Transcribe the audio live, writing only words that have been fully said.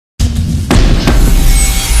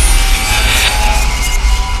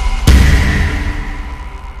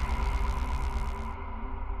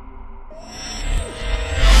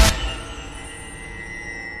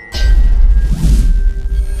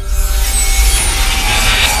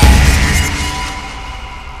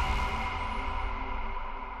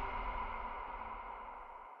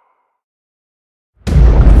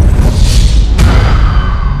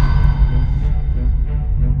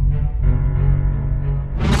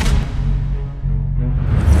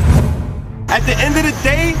At the end of the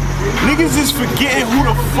day, niggas is forgetting who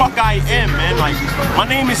the fuck I am, man. Like, my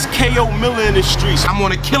name is K.O. Miller in the streets. I'm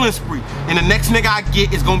on a killing spree, and the next nigga I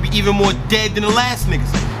get is gonna be even more dead than the last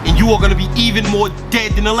niggas. And you are gonna be even more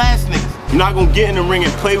dead than the last niggas. You're not gonna get in the ring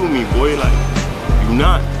and play with me, boy. Like, you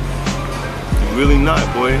not. You really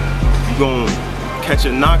not, boy. You gonna catch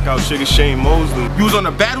a knockout, Sugar Shane Mosley. You was on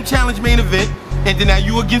the Battle Challenge main event, and then now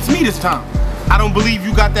you against me this time. I don't believe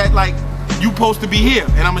you got that, like, you supposed to be here,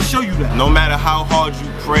 and I'm gonna show you that. No matter how hard you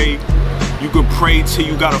pray, you could pray till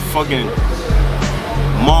you got a fucking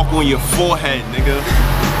mark on your forehead, nigga.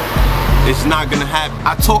 It's not gonna happen.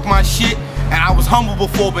 I talk my shit, and I was humble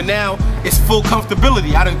before, but now it's full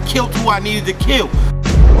comfortability. I done killed who I needed to kill.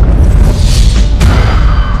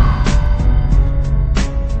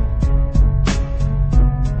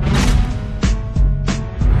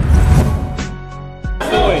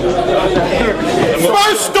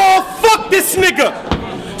 First off, fuck this nigga.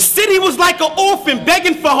 City was like an orphan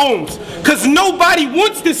begging for homes, cause nobody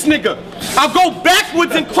wants this nigga. I'll go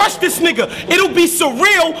backwards and crush this nigga. It'll be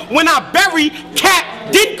surreal when I bury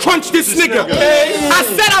Cat did crunch this nigga. I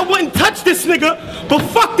said I wouldn't touch this nigga, but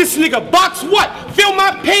fuck this nigga. Box what? Feel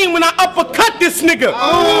my pain when I uppercut this nigga.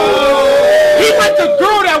 He like a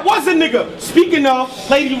girl that was a nigga. Speaking of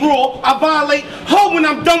Lady Raw, I violate her when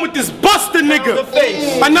I'm done with this buster nigga.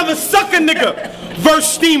 Another sucker nigga.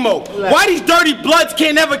 Verse Steamo. Why these dirty bloods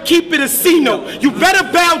can't ever keep it a C-note? You better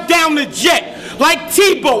bow down to Jet. Like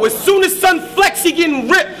Tebow, as soon as Sun Flex, he getting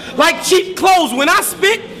ripped like cheap clothes. When I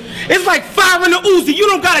spit, it's like fire in the Uzi. You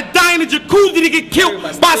don't gotta die in a jacuzzi to get killed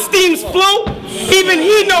by Steam's flow. Even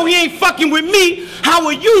he know he ain't fucking with me. How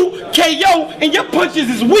are you, KO, and your punches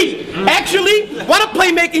is weak? Actually, why the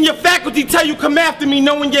playmaking your faculty tell you come after me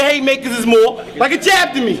knowing your haymakers is more like a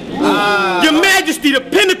jab to me? Your Majesty, the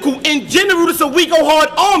pinnacle, in general, this a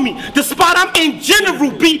Wegohardtv army. The spot I'm in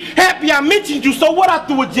general, be happy I mentioned you, so what I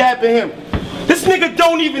threw a jab at him? This nigga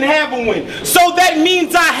don't even have a win, so that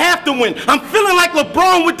means I have to win. I'm feeling like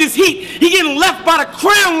LeBron with this heat. He getting left by the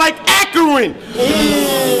crown like Akron.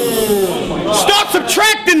 Start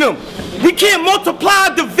subtracting them. We can't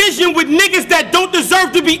multiply a division with niggas that don't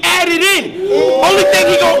deserve to be added in. Only thing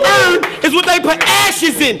he gon' earn is what they put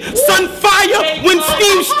ashes in. Sunfire, when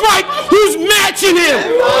Steam strike, who's matching him?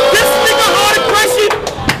 This nigga hard aggression,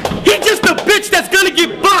 he just a bitch that's gonna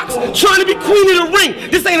get boxed, trying to be queen of the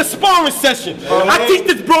ring. This ain't a sparring session. I teach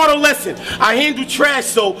this broader lesson. I handle trash,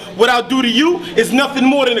 so what I'll do to you is nothing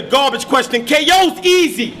more than a garbage question. KO's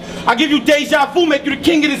easy. I give you deja vu, make you the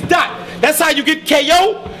king of this dot. That's how you get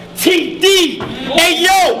KO. TD, hey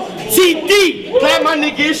yo, TD, glad my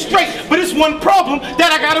nigga is straight, but it's one problem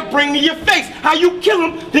that I gotta bring to your face. How you kill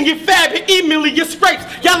him, then get fab and immediately your scrapes.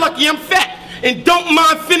 Y'all lucky I'm fat and don't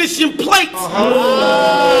mind finishing plates.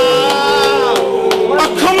 A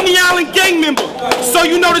Coney Island gang member, so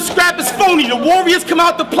you know the scrap is phony. The Warriors come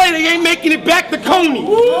out to play, they ain't making it back to Coney.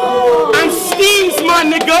 I'm Steams, my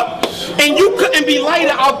nigga. And you couldn't be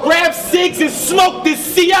lighter. I'll grab cigs and smoke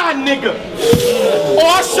this CI nigga. Or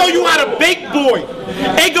I'll show you how to bake boy.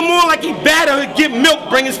 Egg him on like he batter and get milk,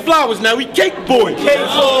 bring his flowers. Now he cake boy.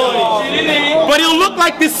 But he'll look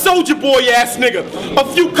like this soldier boy ass nigga. A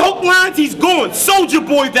few coke lines, he's gone. Soldier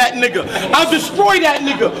boy that nigga. I'll destroy that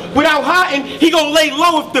nigga. Without hiding, he gon' lay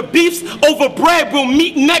low if the beef's over bread. We'll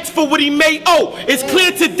meet next for what he may owe. It's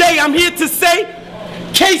clear today, I'm here to say,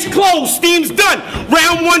 case closed, Steam's done.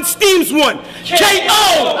 Round one, Steam's won.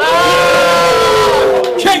 KO!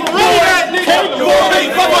 Cake boy that nigga.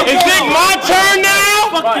 Is it my turn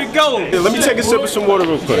now? Fuck you go. Yeah, let me take a sip of some water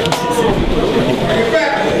real quick.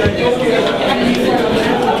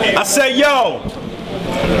 I said, yo,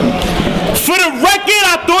 for the record,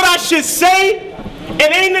 I thought I should say,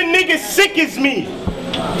 it ain't a nigga sick as me.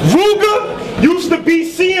 Ruger used to be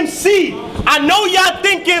CMC. I know y'all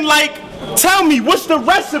thinking like, tell me, what's the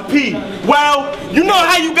recipe? Well, you know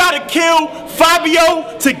how you gotta kill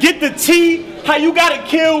Fabio to get the T? How you gotta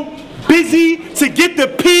kill Busy to get the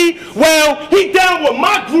P? Well, he down with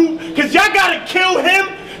my group, cause y'all gotta kill him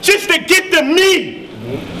just to get the me.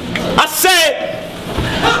 I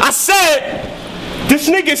said, this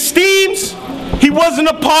nigga Steams, he wasn't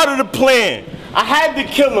a part of the plan. I had to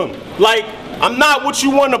kill him. Like, I'm not what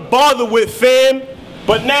you wanna bother with, fam.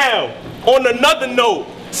 But now, on another note,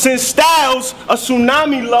 since Styles, a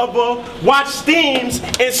tsunami lover, watch Steams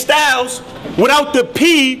and Styles, without the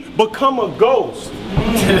P, become a ghost.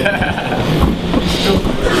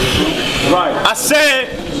 Right. I said,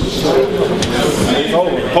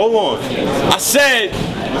 hold on. I said,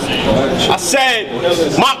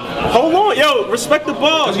 hold on, yo, respect the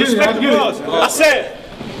bars, respect the bars. I said,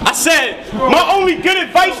 I said, my only good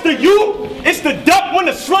advice to you is to duck when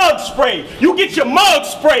the slugs spray. You get your mug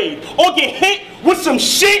sprayed or get hit with some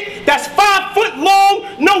shit that's 5 foot long,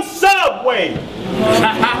 no subway.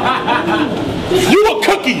 You a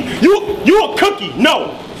cookie. You a cookie.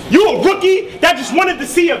 No. You a rookie that just wanted to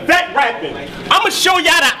see a vet rapping. I'ma show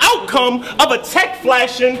y'all the outcome of a tech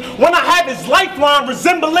flashing when I have his lifeline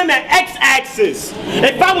resembling an X-axis.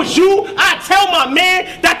 If I was you, I'd tell my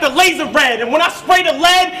man that the laser red, and when I spray the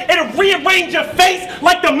lead, it'll rearrange your face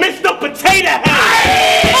like the Mr. Potato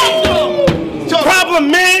Head.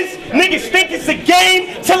 Problem is, niggas think it's a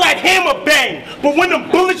game till that hammer bang. But when the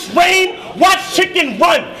bullets rain, watch chicken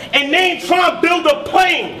run, and they ain't trying to build a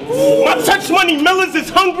plane. My Touch Money Millers is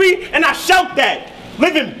hungry, and I shout that.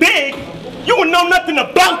 Living big, you would know nothing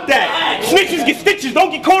about that. Snitches get stitches,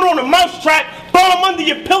 don't get caught on a mousetrap. Bomb under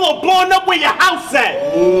your pillow, blowing up where your house at.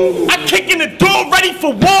 I kick in the door, ready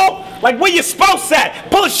for war, like where your spouse at.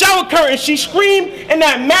 Pull a shower curtain, she scream, and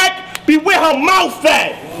that Mac be where her mouth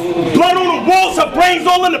at. Blood on the walls, her brains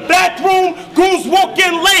all in the bathroom. Goons walk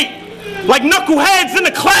in late, like knuckleheads in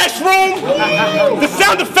the classroom. The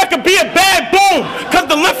sound effect could be a bad boom, cause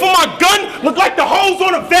the length of my gun look like the hose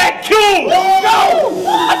on a vacuum.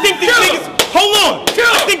 I think these niggas, hold on,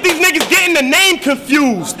 I think these niggas getting the name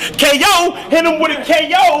confused. KO, hit him with a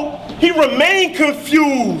KO, he remained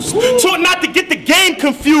confused. Taught not to get the game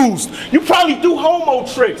confused. You probably do homo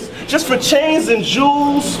tricks just for chains and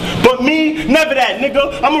jewels. But me, never that,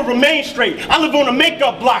 nigga. I'ma remain straight. I live on a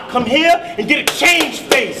makeup block. Come here and get a change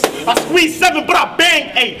face. I squeeze 7, but I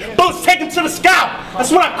bang 8. Bullets taken to the scalp. That's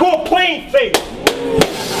what I call plain face.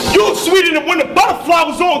 You look sweeter than when the butterfly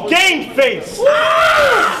was on game face.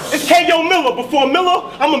 It's K.O. Miller. Before Miller,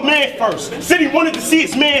 I'm a man first. City wanted to see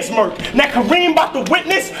his man's murk. Now Kareem about to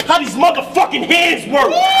witness how these motherfucking hands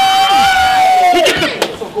work.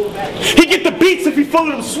 He get the beats if he full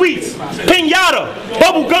of them sweets. Pinata,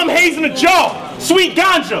 bubble gum haze in a jar. Sweet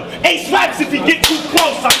ganja, 8 slaps if you get too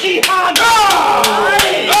close. I eat Honda.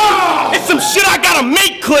 It's some shit I gotta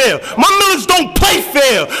make clear. My Millers don't play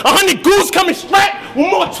fair. 100 goons coming strapped with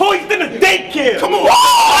more toys than a daycare. Come on. A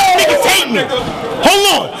lot of niggas hate me. Hold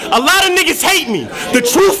on. A lot of niggas hate me. The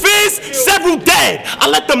truth is, several dead. I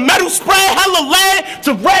let the metal spread hella lead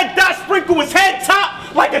to red dot sprinkle his head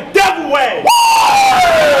top like a devil egg.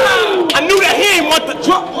 I knew that he ain't want the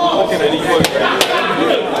drop.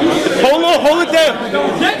 Hold on, hold it down.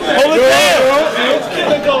 Hold it down.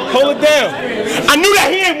 Hold it down. I knew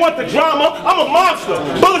that he ain't want the drama. I'm a monster.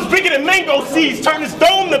 Bullets bigger than mango seeds. Turn his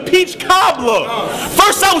dome to peach cobbler.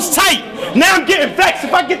 First I was tight. Now I'm getting vexed.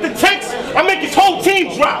 If I get the text, I make his whole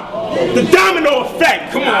team drop. The domino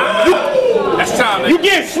effect. Come on. That's time. You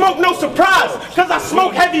getting smoked, no surprise. Cause I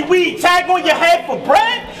smoke heavy weed. Tag on your head for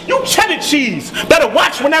bread? You cheddar cheese. Better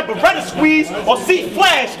watch when that Beretta squeeze or see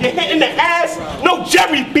Flash get hit in the ass. No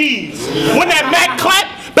Jerry B's. When that Mac clap,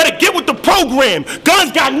 better get with the program.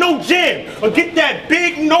 Guns got no jam. Or get that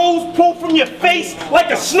big nose pulled from your face like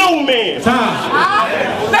a snowman.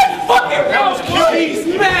 That was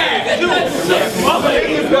crazy, man.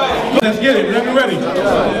 Let's get it. Ready.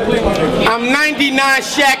 I'm 99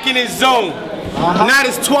 Shaq in his zone. Not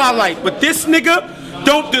his Twilight, but this nigga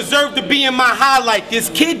don't deserve to be in my highlight. This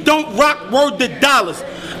kid don't rock word to dollars.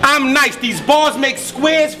 I'm nice. These bars make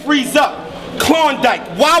squares freeze up.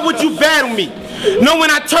 Klondike, why would you battle me? Knowing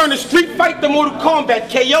I turn a street fight to Mortal Kombat,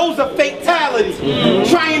 KO's a fatality.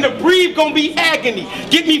 Trying to breathe gonna be agony.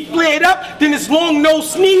 Get me flared up, then this long nose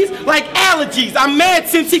sneeze like allergies. I'm mad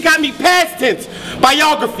since he got me past tense.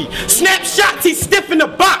 Biography, snapshots, he's stiff in the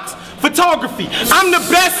box. Photography, I'm the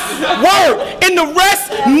best, word, and the rest,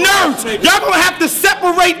 nerds. Y'all gonna have to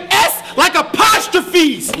separate S like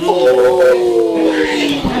apostrophes. How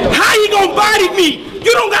you gonna body me?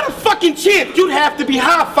 You don't got a fucking chance. You'd have to be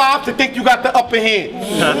high five to think you got the upper hand.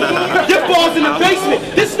 Your ball's in the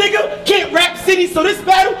basement. This nigga can't rap city, so this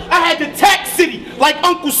battle, I had to tax city like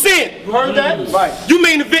Uncle Sam. You heard that? Right. You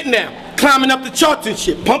main event now. Climbing up the charts and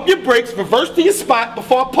shit. Pump your brakes, reverse to your spot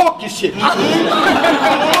before I park your shit.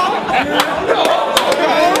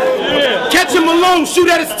 Catch him alone, shoot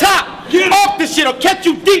at his top. Off the shit or catch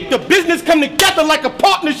you deep. The business come together like a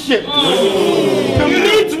partnership. The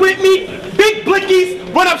needs with me, big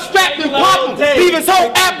blickies, run up strapped and pop him. Leave his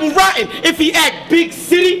whole apple rotten. If he act big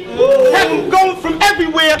city, have him going from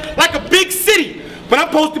everywhere like a big city. When I'm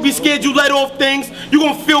supposed to be scared you let off things, you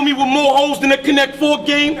gonna fill me with more holes than a Connect 4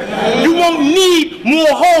 game? You won't need more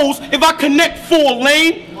holes if I connect 4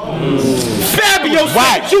 lane. Fabio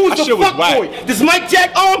said you was the fuck boy. This Mike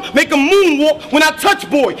Jack arm make a moonwalk when I touch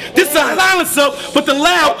boy. This a silencer, but the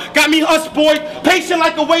loud got me us boy. Patient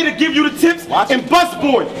like a way to give you the tips and bust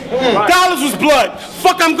boy. Dollars was blood.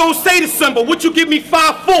 Fuck I'm gonna say to son, but what you give me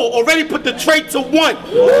 5-4? Already put the trade to 1.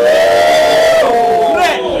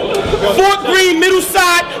 Fort Greene, middle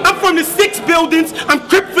side. I'm from the 6 buildings. I'm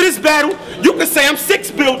crip for this battle. You can say I'm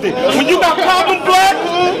 6 building. When you got problem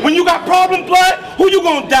blood, who you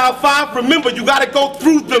gonna dial 5? Remember, you gotta go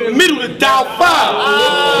through the middle to dial 5.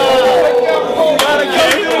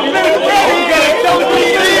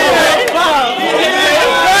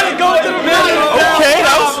 Okay,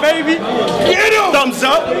 that's baby. Get him. Thumbs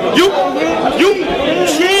up. You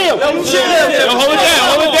chill. Hold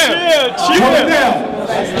it down.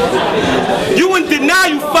 You in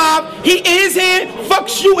denial 5. He is here. Fuck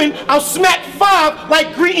shooting. I'll smack 5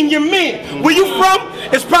 like greeting your man. Where you from?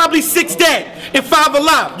 It's probably 6 dead and 5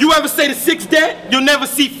 alive. You ever say the 6 dead? You'll never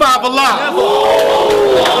see 5 alive.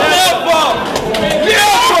 Never. Get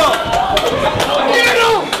him.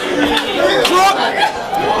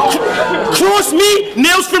 Cross me,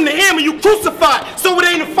 nails from the hammer, you crucified. So it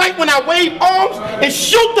ain't a fight when I wave arms and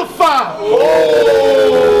shoot the 5.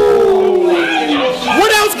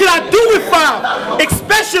 What else could I do with 5?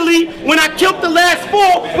 Especially when I killed the last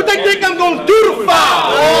 4. What they think I'm gonna do to 5?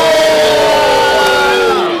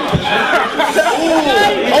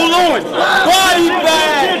 Hold on. Body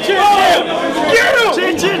bag. Get him.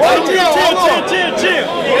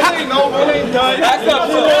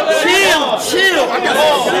 Chill.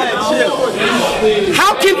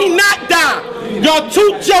 How can he not die? Y'all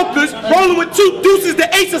 2 jokers rolling with 2 deuces, the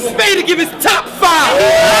ace of spades to give his top 5.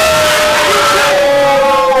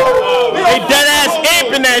 They dead ass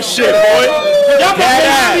amping that shit, boy. Y'all got me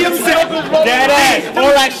highly upset. Dead ass.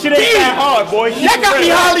 All that shit ain't that hard, boy. Y'all got me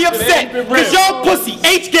highly upset. Cause y'all pussy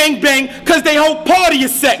H gang bang cause they whole party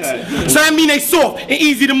is sex. So that mean they soft and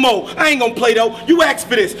easy to mow. I ain't gonna play though. You asked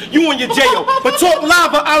for this. You on your J.O. But talk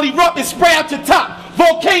lava, I'll erupt and spray out your top.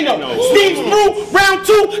 Volcano. Steams through. Round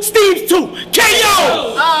 2. Steams 2.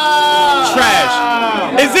 KO. Trash.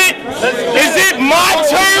 Is it my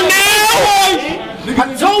turn now?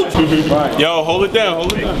 I told you. Yo, hold it down.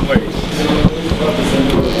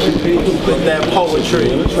 With that poetry.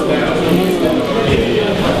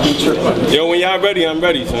 Yo, when y'all ready, I'm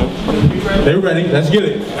ready, son. They ready. Let's get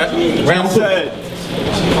it. Round 2.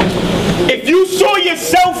 If you saw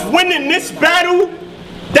yourself winning this battle,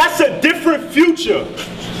 that's a different future.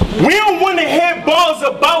 We don't want to hear bars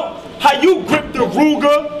about how you gripped the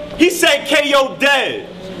Ruger. He said KO dead.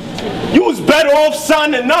 You was better off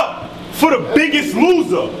signing up for the biggest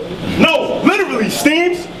loser. No, literally,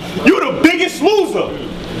 Steams, you the biggest loser.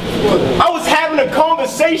 I was having a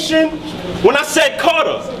conversation when I said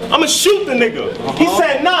Carter, I'ma shoot the nigga. He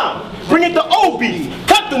said nah, bring it to OB,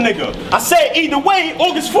 cut the nigga. I said either way,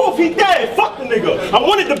 August 4th he dead, fuck the nigga. I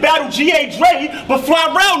wanted to battle G.A. Dre, but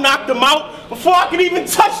Fly Round knocked him out before I could even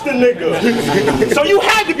touch the nigga. So you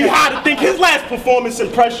had to be high to think his last performance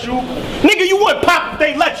impressed you. Nigga, you wouldn't pop if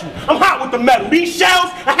they let you. I'm hot with the metal. These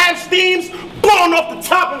shells, I have Steams blowing off the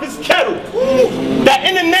top of his kettle. That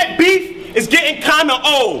internet beef is getting kinda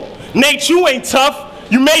old. Nate, you ain't tough.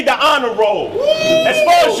 You made the honor roll. As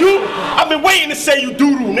far as you, I've been waiting to say you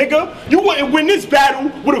doo-doo, nigga. You wouldn't win this battle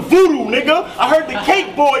with a voodoo, nigga. I heard the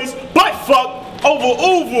Cake Boys butt fuck over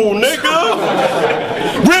Uvu, nigga.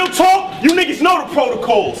 Real talk, you niggas know the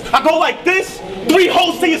protocols. I go like this, 3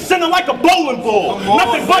 holes to your center like a bowling ball.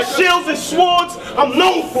 Nothing but shields and swords, I'm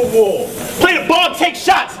known for war. Play the ball, take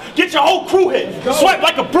shots, get your whole crew hit. Swipe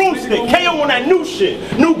like a broomstick, KO on that new shit.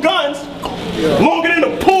 New guns, longer than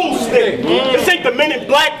a pool stick. This ain't the Men in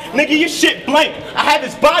Black, nigga, your shit blank. I have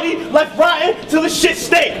his body left rotten till the shit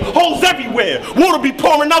stank. Holes everywhere, water be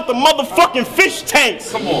pouring out the motherfucking fish tanks.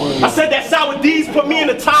 Come on. I said that sour D's put me in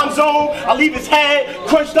the time zone. I leave his head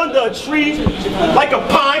crunched under a tree like a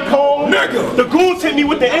pine cone. Nigga. The goons hit me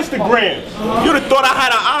with the Instagram. You'd have thought I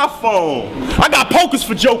had an iPhone. I got pokers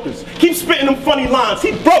for jokers. Keep spitting them funny lines.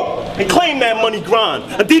 He broke and claimed that money grind.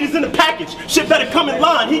 Adidas in the package. Shit better come in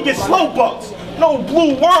line. He gets slow bucks. No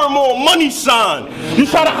blue worm or money sign. You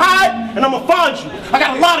try to hide, and I'ma find you. I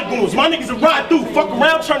got a lot of goons. My niggas will ride through, fuck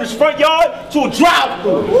around, turn his front yard to a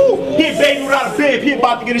drive-through. He ain't baby without a bib. He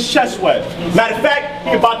about to get his chest wet. Matter of fact,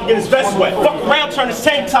 he about to get his vest wet. Fuck around, turn his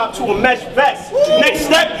tank top to a mesh vest. Next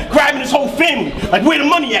step, grabbing his whole family. Like, where the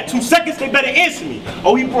money at? 2 seconds, they better answer me.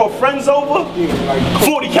 Oh, he brought friends over?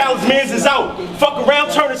 40 calories mans is out. Fuck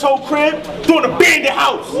around, turn his whole crib to an abandoned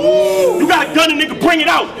house. You got a gun, a nigga, bring it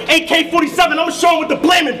out. AK-47, I'ma show him what the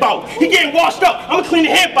blaming about. He getting washed up, I'ma clean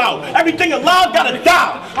the hemp out. Everything alive gotta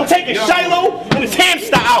die. I'm taking Shiloh and his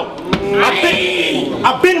hamster out.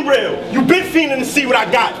 I've been real. You been fiending to see what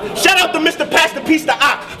I got. Shout out to Mr. Pastor Piece the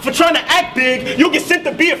Ock for trying to act big. You'll get sent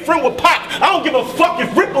to be a friend with Pac. I don't give a fuck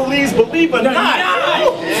if Ripple leaves, believe or not.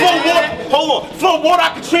 Flow water, hold on. Flow water, I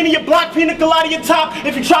can train in your block, pina colada your top.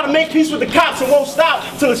 If you try to make peace with the cops, it won't stop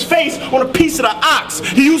till his face on a piece of the ox.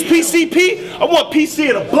 He use PCP, I want PC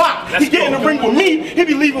of the block. He get in the ring with me, he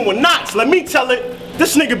be leaving with knots. Let me tell it,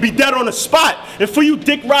 this nigga be dead on the spot. And for you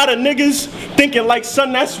dick rider niggas thinking like,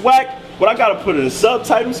 son, that's whack, what I gotta put in the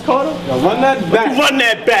subtitles, Carter? Now run that back. Run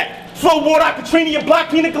that back. Flow water, I can train in your block,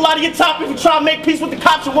 pina colada your top. If you try to make peace with the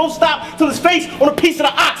cops, it won't stop till his face on a piece of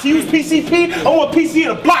the ox. He use PCP, I want PC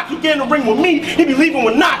of the block. He get in the ring with me, he be leaving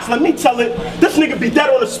with knots. Let me tell it, this nigga be dead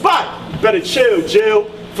on the spot. You better chill, Jill.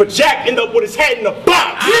 For Jack end up with his head in the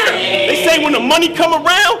box. Yeah. They say when the money come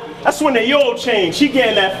around, that's when they all change. He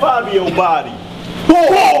getting that 5-year-old body.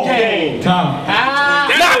 Ball game. Time.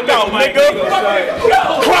 Knockout, nigga.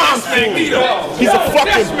 Crime scene. He's a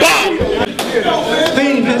fucking bomb.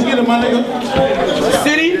 Steve, let's get him, my nigga.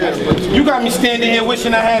 City, you got me standing here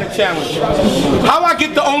wishing I had a challenge. How I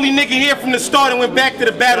get the only nigga here from the start and went back to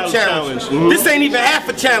the battle challenge? This ain't even half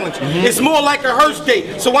a challenge. It's more like a hearse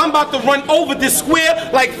date. So I'm about to run over this square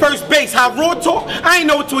like first base. How raw talk? I ain't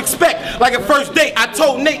know what to expect. Like a first date, I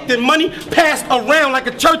told Nate that money passed around like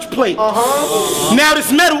a church plate. Now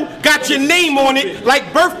this metal got your name on it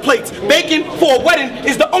like birth plates. Baking for a wedding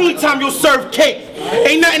is the only time you'll serve cake.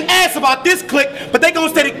 Ain't nothing ass about this clique, but they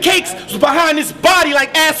gon' say the cakes was behind this body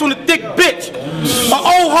like ass on a thick bitch. A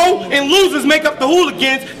old hoe and losers make up the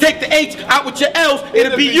hooligans. Take the H out with your L's,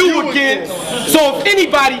 it'll be you again. So if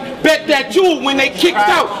anybody bet that you'll when they kicked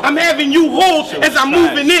out, I'm having you hold as I'm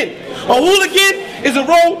moving in. A hooligan is a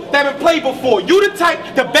role that been played before. You the type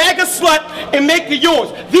to bag a slut and make it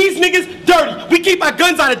yours. These niggas dirty. We keep our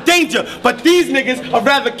guns out of danger, but these niggas are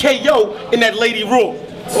rather KO in that lady rule.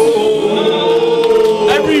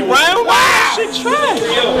 Every round? Wow! Shit trash.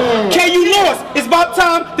 You lost. It's about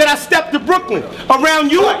time that I stepped to Brooklyn.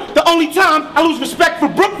 Around you, the only time I lose respect for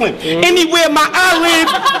Brooklyn. Anywhere my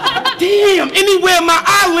islands, anywhere my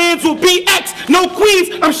islands will be X. No Queens,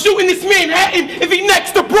 I'm shooting this Manhattan if he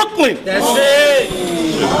next to Brooklyn. That's it.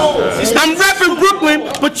 I'm rapping Brooklyn,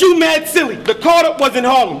 but you mad silly. The Carter was in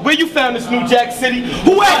Harlem. Where you found this New Jack City?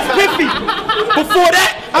 Who asked Piffy? Before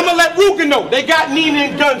that, I'ma let Ruger know. They got Nina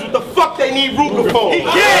and guns. What the fuck they need Ruger for? He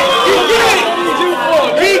can't!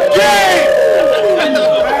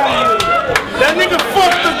 That nigga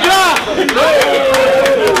fucked the guy!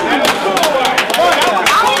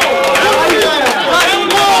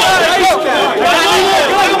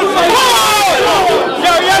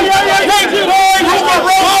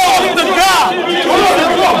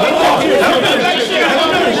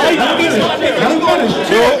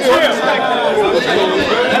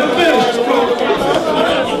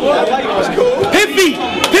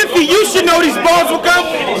 Piffy, you should know these balls will come.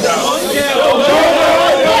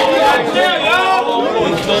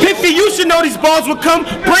 Piffy, you should know these balls will come.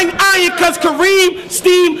 Bring iron, cause Kareem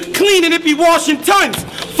steam cleaning if he washing tons.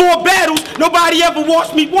 4 battles, nobody ever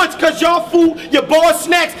washed me once, cause y'all food, your bars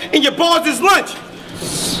snacks, and your bars is lunch.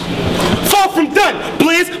 Far from done,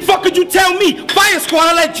 Blizz, fuck could you tell me? Fire Squad,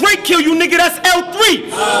 I let Drake kill you, nigga, that's L3.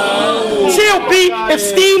 Chill, B, if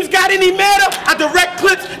Steam's got any matter, I direct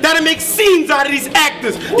clips that'll make scenes out of these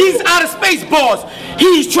actors. These outer space bars,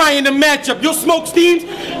 he's trying to match up. Your smoke Steams,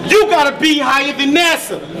 you gotta be higher than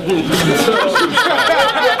NASA.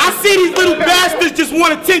 I see these little bastards just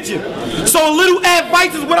want attention. So a little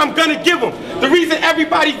advice is what I'm gonna give them. The reason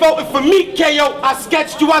everybody voted for me, KO, I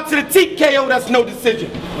sketched you out to the TKO, that's no decision.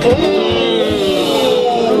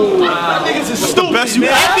 Niggas is stupid.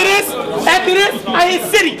 After this, I hit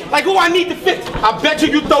City, like who I need to fix. I bet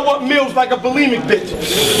you throw up Mills like a bulimic bitch.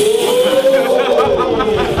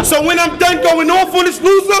 So when I'm done going off on this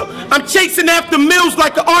loser, I'm chasing after Mills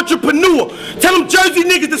like an entrepreneur. Tell them Jersey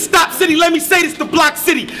niggas to stop City, let me say this to Block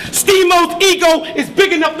City. Steamo's ego is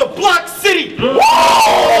big enough to block City.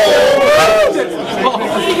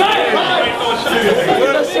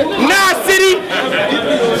 Nah,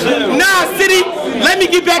 City, let me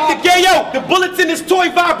get back to Gayo. The bullets in this toy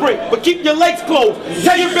vibrate, but keep your legs closed.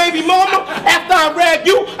 Tell your baby mama, after I rag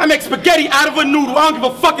you, I make spaghetti out of a noodle. I don't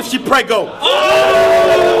give a fuck if she prego.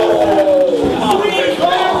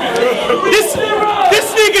 This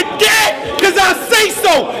nigga dead, cause I say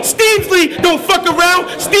so. Steamsley don't fuck around.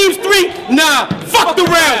 Steams 3, nah, fuck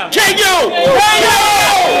around. KO! KO!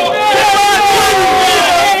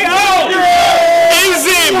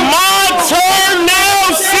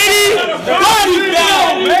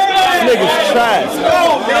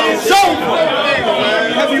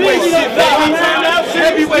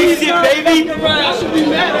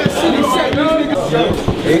 Yo,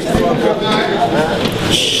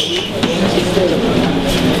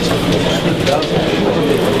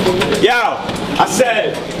 I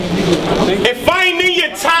said, if I ain't in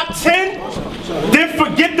your top 10, then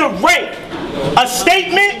forget the rank. A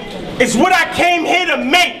statement is what I came here to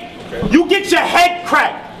make. You get your head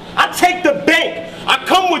cracked. I take the bank. I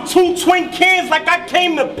come with 2 twin cans like I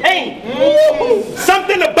came to paint.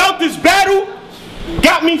 Something about this battle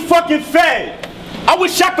got me fucking fed. I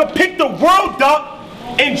wish I could pick the world up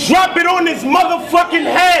and drop it on his motherfucking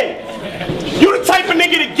head. You the type of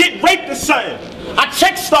nigga to get raped or something. I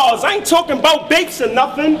check stars. I ain't talking about bakes or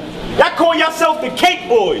nothing. Y'all call yourself the Cake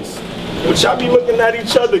Boys. But y'all be looking at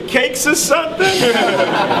each other cakes or something?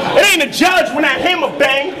 It ain't a judge when I hammer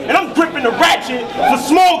bang and I'm gripping the ratchet. For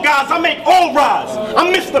small guys, I make all rise.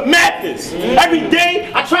 I'm Mr. Mathis. Every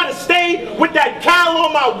day, I try to stay with that cowl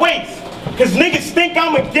on my waist. Cause niggas think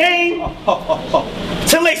I'm a game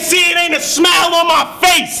till they see it ain't a smile on my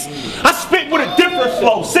face. I spit with a different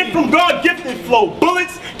flow, sick from God gifted flow.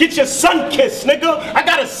 Bullets, get your sun kissed, nigga. I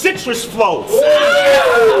got a citrus flow.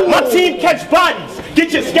 My team catch bodies,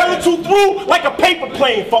 get your skeletal through like a paper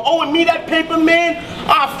plane. For owing me that paper, man,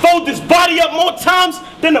 I fold this body up more times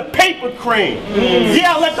than a paper crane.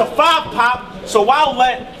 Yeah, I let the 5 pop, so I'll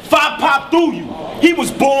let 5 pop through you. He was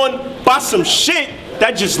born by some shit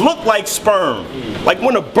that just looked like sperm. Like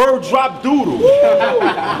when a bird dropped doodle.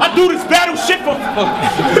 I do this battle shit for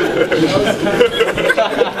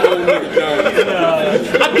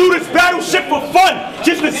I do this battle shit for fun,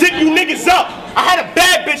 just to zip you niggas up. I had a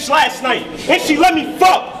bad bitch last night, and she let me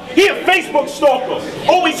fuck. He a Facebook stalker,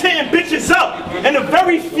 always hitting bitches up. And the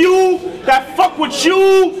very few that fuck with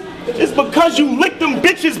you is because you licked them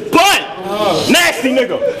bitches' butt. Nasty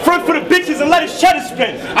nigga. Front for the bitches and let his cheddar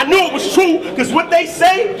spin. I knew it was true, cause what they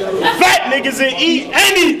say, fat niggas will eat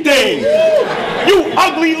anything. You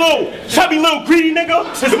ugly little, chubby little greedy nigga.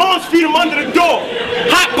 His moms feed him under the door.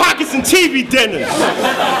 Hot pockets and TV dinners.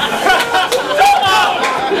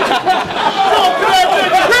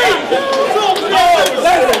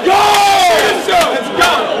 Let's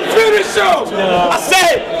go! Finish show! I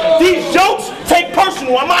said, these jokes take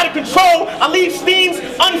personal, I'm out of control. I leave Steam's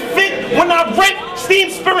unfit when I rip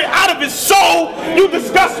Steam's spirit out of his soul. You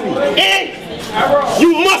disgust me, and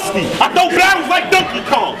you musty. I throw battles like Donkey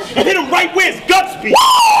Kong and hit him right where his guts be.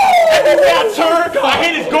 Everywhere I turn, I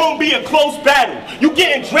hit it's gonna be a close battle. You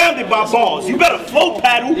getting drowned by balls. You better float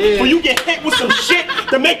paddle, or you get hit with some shit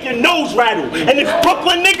to make your nose rattle. And this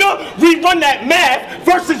Brooklyn nigga, rerun that math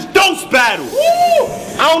versus dose battle.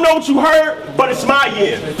 I don't know what you heard, but it's my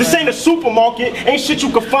year. This ain't a supermarket, ain't shit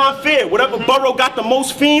you can find fair. Whatever borough got the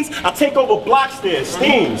most fiends, I take over blocks there,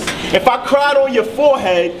 Steams. If I cried on your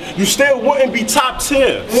forehead, you still wouldn't be top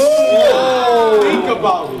tier. Think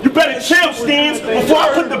about it. You better chill, Steams, before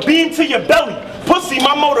I put the beam to your belly. Pussy,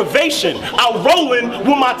 my motivation. Out rolling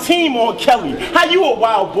with my team on Kelly. How you a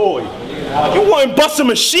wild boy? You wouldn't bust a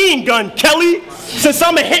machine gun, Kelly. Since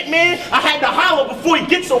I'm a hitman, I had to holler before he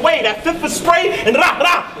gets away. That fifth of spray and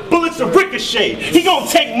rah, bullets a ricochet. He gonna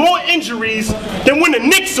take more injuries than when the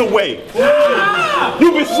Knicks away.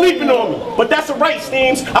 You been sleeping on me, but that's alright,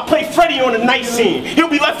 Steams. I play Freddy on the night scene. He'll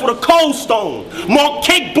be left with a cold stone. Mark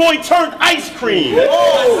Cake Boy turned ice cream.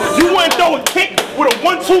 You wouldn't throw a kick with a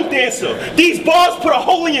 1-2 dancer. These bars put a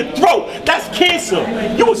hole in your throat. That's cancer.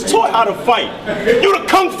 You was taught how to fight. You the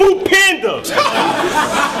Kung Fu Panda.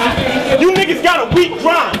 You niggas got a weak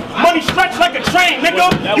grind. Money stretched like a train, nigga.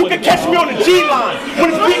 You can catch me on the G-line. When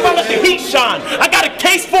it's beef, I let the heat shine. I got a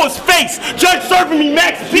case for his face. Judge serving me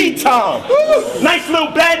max B time. Nice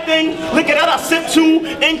little bad thing. Look at that I sip to.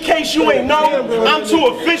 In case you ain't know, I'm too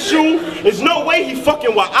official. There's no way he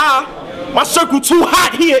fucking with My circle too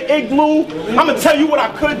hot here, igloo. I'ma tell you what I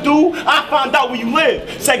could do. I find out where you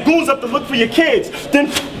live. Set goons up to look for your kids.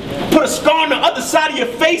 Then put a scar on the other side of your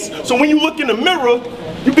face, so when you look in the mirror,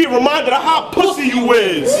 you be reminded of how pussy you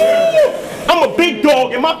is. I'm a big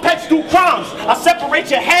dog and my pets do crimes. I separate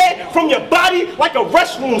your head from your body like a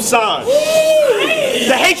restroom sign.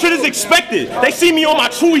 The hatred is expected. They see me on my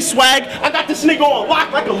Chewy swag. I got this nigga on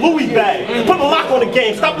lock like a Louis bag. Put a lock on the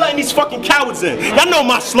game. Stop letting these fucking cowards in. Y'all know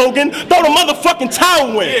my slogan. Throw the motherfucking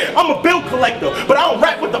towel in. I'm a bill collector, but I don't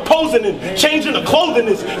rap with the posing and changing the clothing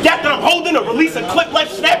is. Got that I'm holding or release a clip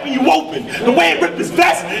left snapping you open. The way it ripped his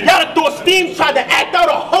vest, y'all have thought Steam tried to act out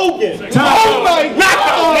a Hogan. Oh my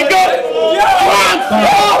God, nigga.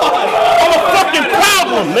 I'm a fucking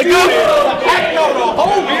problem, nigga. Act out a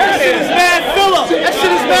Hogan.